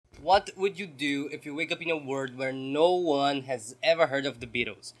What would you do if you wake up in a world where no one has ever heard of the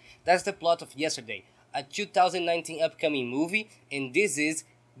Beatles? That's the plot of Yesterday, a 2019 upcoming movie, and this is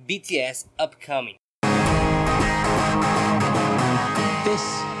BTS Upcoming. This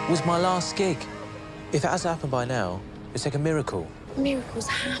was my last gig. If it has happened by now, it's like a miracle. Miracles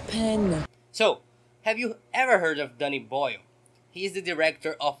happen. So, have you ever heard of Danny Boyle? He is the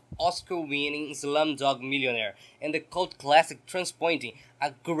director of Oscar-winning Slumdog Millionaire and the cult classic Transpointing,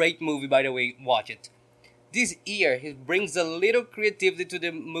 a great movie by the way, watch it. This year he brings a little creativity to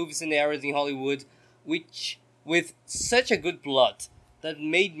the movie scenarios in Hollywood, which with such a good plot that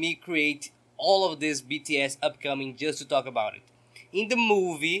made me create all of this BTS Upcoming just to talk about it. In the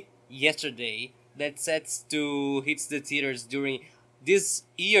movie Yesterday, that sets to hits the theaters during this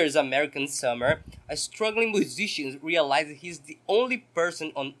year's American summer, a struggling musician realizes he's the only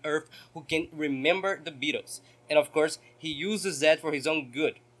person on earth who can remember the Beatles, and of course, he uses that for his own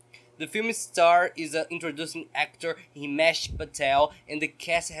good. The film's star is an introducing actor, Himesh Patel, and the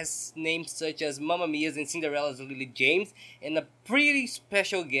cast has names such as Mamma Mia's and Cinderella's Lily James, and a pretty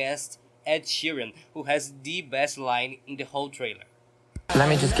special guest, Ed Sheeran, who has the best line in the whole trailer. Let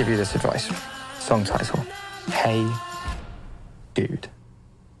me just give you this advice. Song title. Hey, dude.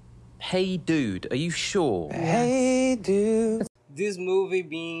 Hey, dude, are you sure? Hey, dude. This movie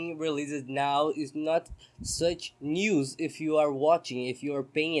being released now is not such news if you are watching, if you are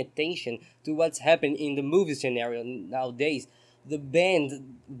paying attention to what's happening in the movie scenario nowadays. The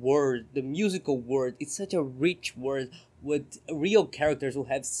band world, the musical world, it's such a rich world with real characters who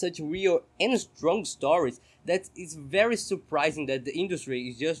have such real and strong stories that it's very surprising that the industry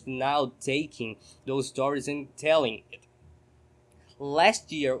is just now taking those stories and telling it.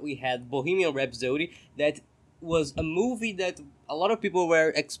 Last year we had Bohemian Rhapsody, that was a movie that a lot of people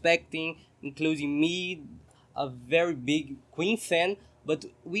were expecting, including me, a very big Queen fan, but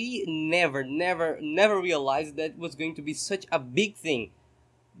we never realized that it was going to be such a big thing.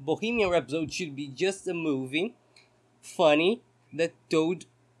 Bohemian Rhapsody should be just a movie, funny, that told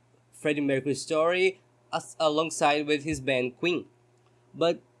Freddie Mercury's story alongside with his band Queen.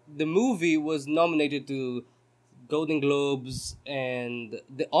 But the movie was nominated to Golden Globes and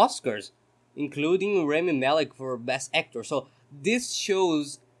the Oscars, including Rami Malek for Best Actor. So this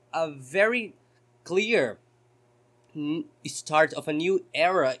shows a very clear start of a new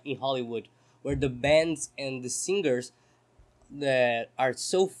era in Hollywood, where the bands and the singers that are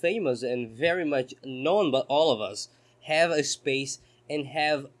so famous and very much known by all of us have a space and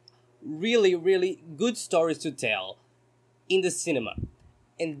have really good stories to tell in the cinema.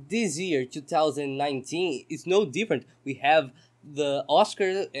 And this year, 2019, is no different. We have the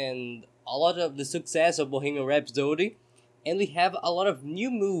Oscar and a lot of the success of Bohemian Rhapsody, and we have a lot of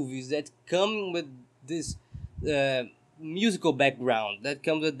new movies that come with this musical background, that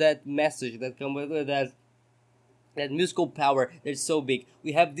come with that message, that come with that musical power that's so big.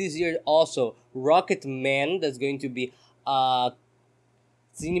 We have this year also Rocket Man, that's going to be a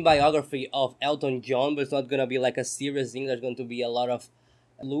cinebiography of Elton John, but it's not gonna be like a serious thing. There's going to be a lot of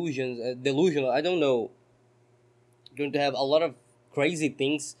delusional. I don't know. Going to have a lot of crazy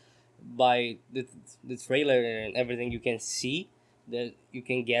things by the trailer and everything you can see. That you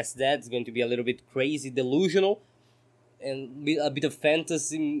can guess that it's going to be a little bit crazy, delusional, and a bit of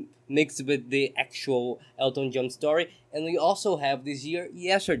fantasy mixed with the actual Elton John story. And we also have this year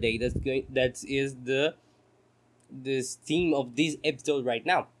Yesterday. That is this theme of this episode right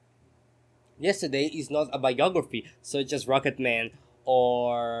now. Yesterday is not a biography such as Rocket Man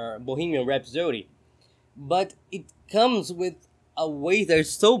or Bohemian Rhapsody, but it comes with a weight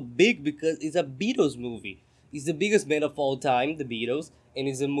that's so big because it's a Beatles movie. It's the biggest band of all time, the Beatles, and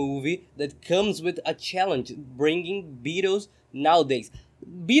it's a movie that comes with a challenge, bringing Beatles nowadays.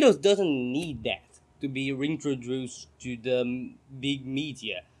 Beatles doesn't need that to be reintroduced to the big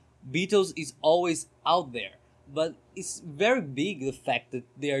media. Beatles is always out there, but it's very big the fact that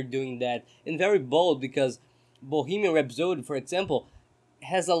they are doing that, and very bold because Bohemian Rhapsody, for example,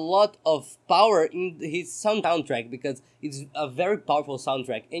 has a lot of power in his soundtrack because it's a very powerful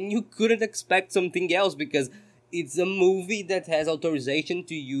soundtrack, and you couldn't expect something else because it's a movie that has authorization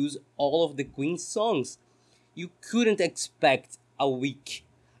to use all of the Queen songs. You couldn't expect a weak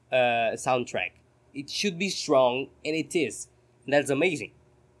soundtrack. It should be strong, and it is. And that's amazing.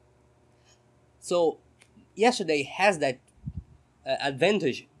 So, Yesterday has that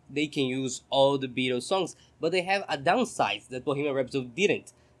advantage. They can use all the Beatles songs, but they have a downside that Bohemian Rhapsody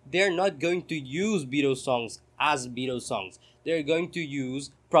didn't. They're not going to use Beatles songs as Beatles songs. They're going to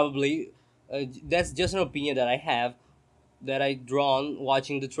use probably, that's just an opinion that I have, that I drawn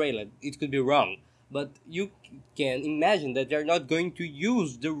watching the trailer. It could be wrong, but you can imagine that they're not going to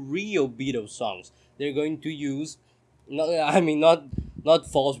use the real Beatles songs. They're going to use, not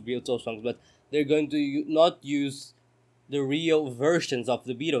false Beatles songs, but they're going to not use the real versions of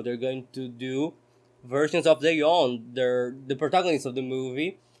the Beatles. They're going to do versions of their own. The protagonist of the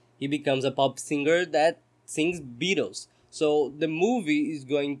movie, he becomes a pop singer that sings Beatles. So the movie is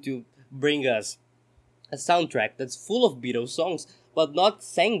going to bring us a soundtrack that's full of Beatles songs, but not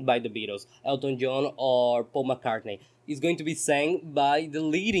sang by the Beatles, Elton John or Paul McCartney. It's going to be sang by the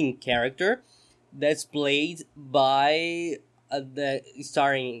leading character that's played by the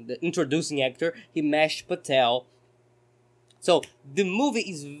introducing actor Himesh Patel. So the movie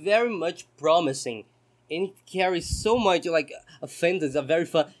is very much promising, and it carries so much like a fantasy, a very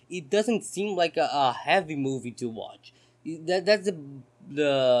fun. It doesn't seem like a heavy movie to watch. That's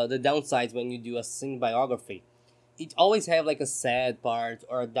the downside when you do a cinebiography. It always have like a sad part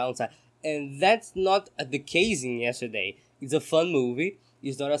or a downside, and that's not the case in Yesterday. It's a fun movie.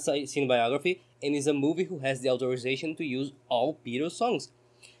 It's not a cinebiography, and it's a movie who has the authorization to use all Beatles songs.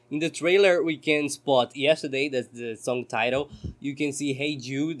 In the trailer, we can spot Yesterday, that's the song title. You can see Hey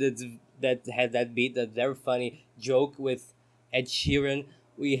Jude, that has that beat, that very funny joke with Ed Sheeran.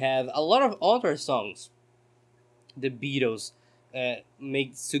 We have a lot of other songs. The Beatles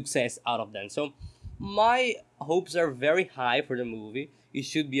make success out of them. So my hopes are very high for the movie. It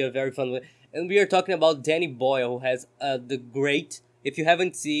should be a very fun movie. And we are talking about Danny Boyle, who has the great... If you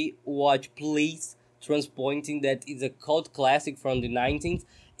haven't seen, watch please. Transpointing, that is a cult classic from the 19th.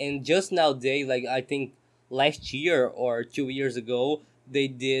 And just nowadays, like I think last year or 2 years ago, they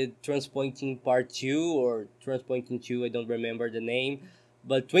did Transpointing Part 2 or Transpointing 2, I don't remember the name.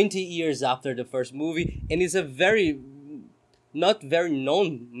 But 20 years after the first movie. And it's a very, not very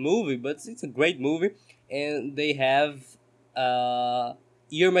known movie, but it's a great movie. And they have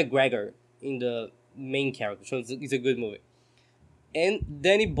Ian McGregor in the main character. So it's a good movie. And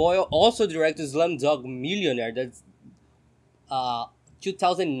Danny Boyle also directed Slumdog Millionaire. That's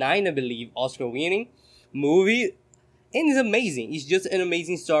 2009, I believe, Oscar winning movie, and it's amazing. It's just an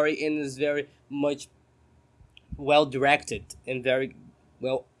amazing story, and it's very much well directed and very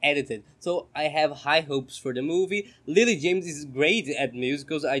well edited. So I have high hopes for the movie. Lily James is great at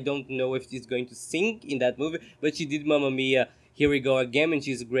musicals. I don't know if she's going to sing in that movie, but she did Mamma Mia, Here We Go Again, and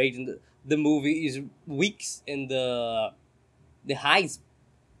she's great. And the movie is weeks, and the highs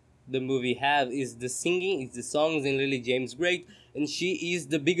the movie have is the singing, it's the songs, and Lily James great, and she is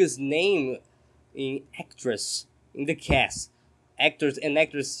the biggest name in actress in the cast. Actors and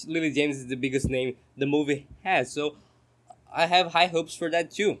actress, Lily James is the biggest name the movie has. So I have high hopes for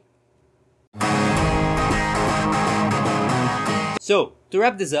that too. So to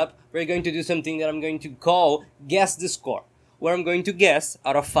wrap this up, we're going to do something that I'm going to call Guess the Score, where I'm going to guess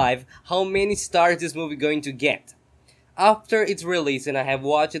out of 5 how many stars this movie going to get. After its release and I have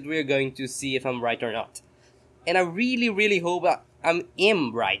watched it, we're going to see if I'm right or not. And I really, really hope I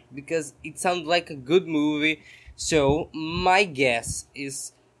am right, because it sounds like a good movie. So my guess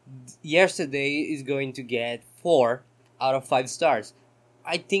is Yesterday is going to get 4 out of 5 stars.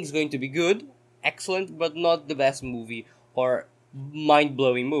 I think it's going to be good, excellent, but not the best movie or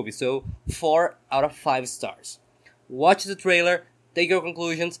mind-blowing movie. So 4 out of 5 stars. Watch the trailer, take your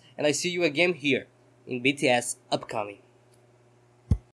conclusions, and I see you again here in BTS Upcoming.